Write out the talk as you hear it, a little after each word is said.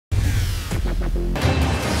ಅದು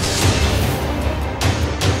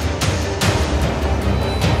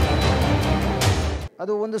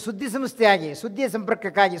ಒಂದು ಸುದ್ದಿ ಸಂಸ್ಥೆಯಾಗಿ, ಸುದ್ದಿಯ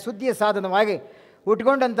ಸಂಪರ್ಕಕ್ಕಾಗಿ, ಸುದ್ದಿಯ ಸಾಧನವಾಗಿ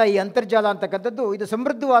ಹುಟ್ಕೊಂಡಂಥ ಈ ಅಂತರ್ಜಾಲ ಅಂತಕ್ಕಂಥದ್ದು ಇದು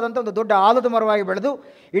ಸಮೃದ್ಧವಾದಂಥ ಒಂದು ದೊಡ್ಡ ಆಲದ ಮರವಾಗಿ ಬೆಳೆದು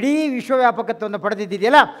ಇಡೀ ವಿಶ್ವವ್ಯಾಪಕತ್ವವನ್ನು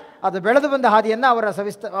ಪಡೆದಿದೆಯಲ್ಲ, ಅದು ಬೆಳೆದು ಬಂದ ಹಾದಿಯನ್ನು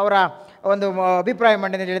ಅವರ ಒಂದು ಅಭಿಪ್ರಾಯ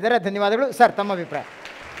ಮಂಡನೆಯಲ್ಲಿ ಹೇಳಿದ್ದಾರೆ. ಧನ್ಯವಾದಗಳು ಸರ್. ತಮ್ಮ ಅಭಿಪ್ರಾಯ?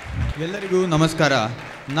 ಎಲ್ಲರಿಗೂ ನಮಸ್ಕಾರ.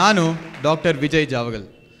 ನಾನು ಡಾಕ್ಟರ್ ವಿಜಯ್ ಜಾವಗಲ್.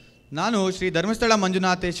 ನಾನು ಶ್ರೀ ಧರ್ಮಸ್ಥಳ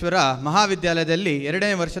ಮಂಜುನಾಥೇಶ್ವರ ಮಹಾವಿದ್ಯಾಲಯದಲ್ಲಿ 2ನೇ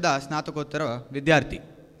ವರ್ಷದ ಸ್ನಾತಕೋತ್ತರ ವಿದ್ಯಾರ್ಥಿ.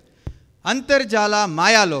 ಅಂತರ್ಜಾಲ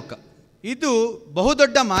ಮಾಯಾಲೋಕ ಇದು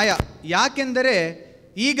ಬಹುದೊಡ್ಡ ಮಾಯ. ಯಾಕೆಂದರೆ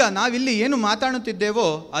ಈಗ ನಾವಿಲ್ಲಿ ಏನು ಮಾತಾಡುತ್ತಿದ್ದೇವೋ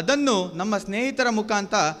ಅದನ್ನು ನಮ್ಮ ಸ್ನೇಹಿತರ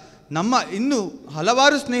ಮುಖಾಂತರ ನಮ್ಮ ಇನ್ನೂ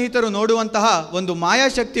ಹಲವಾರು ಸ್ನೇಹಿತರು ನೋಡುವಂತಹ ಒಂದು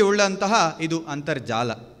ಮಾಯಾಶಕ್ತಿ ಉಳ್ಳಂತಹ ಇದು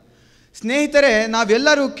ಅಂತರ್ಜಾಲ. ಸ್ನೇಹಿತರೆ,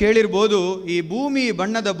 ನಾವೆಲ್ಲರೂ ಕೇಳಿರ್ಬೋದು ಈ ಭೂಮಿ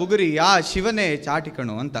ಬಣ್ಣದ ಬುಗುರಿ ಆ ಶಿವನೇ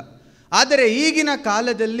ಚಾಟಿಕಣು ಅಂತ. ಆದರೆ ಈಗಿನ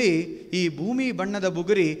ಕಾಲದಲ್ಲಿ ಈ ಭೂಮಿ ಬಣ್ಣದ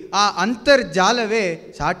ಬುಗುರಿ ಆ ಅಂತರ್ಜಾಲವೇ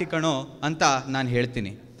ಚಾಟಿಕಣೋ ಅಂತ ನಾನು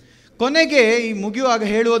ಹೇಳ್ತೀನಿ. ಕೊನೆಗೆ ಈ ಮುಗಿಯುವಾಗ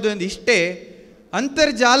ಹೇಳುವುದು ಇಷ್ಟೇ,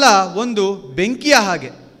 ಅಂತರ್ಜಾಲ ಒಂದು ಬೆಂಕಿಯ ಹಾಗೆ.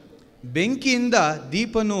 ಬೆಂಕಿಯಿಂದ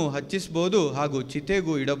ದೀಪನೂ ಹಚ್ಚಿಸ್ಬೋದು ಹಾಗೂ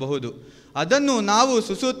ಚಿತೆಗೂ ಇಡಬಹುದು. ಅದನ್ನು ನಾವು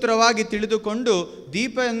ಸುಸೂತ್ರವಾಗಿ ತಿಳಿದುಕೊಂಡು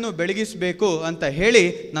ದೀಪವನ್ನು ಬೆಳಗಿಸಬೇಕು ಅಂತ ಹೇಳಿ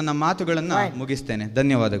ನನ್ನ ಮಾತುಗಳನ್ನು ಮುಗಿಸ್ತೇನೆ.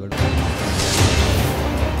 ಧನ್ಯವಾದಗಳು.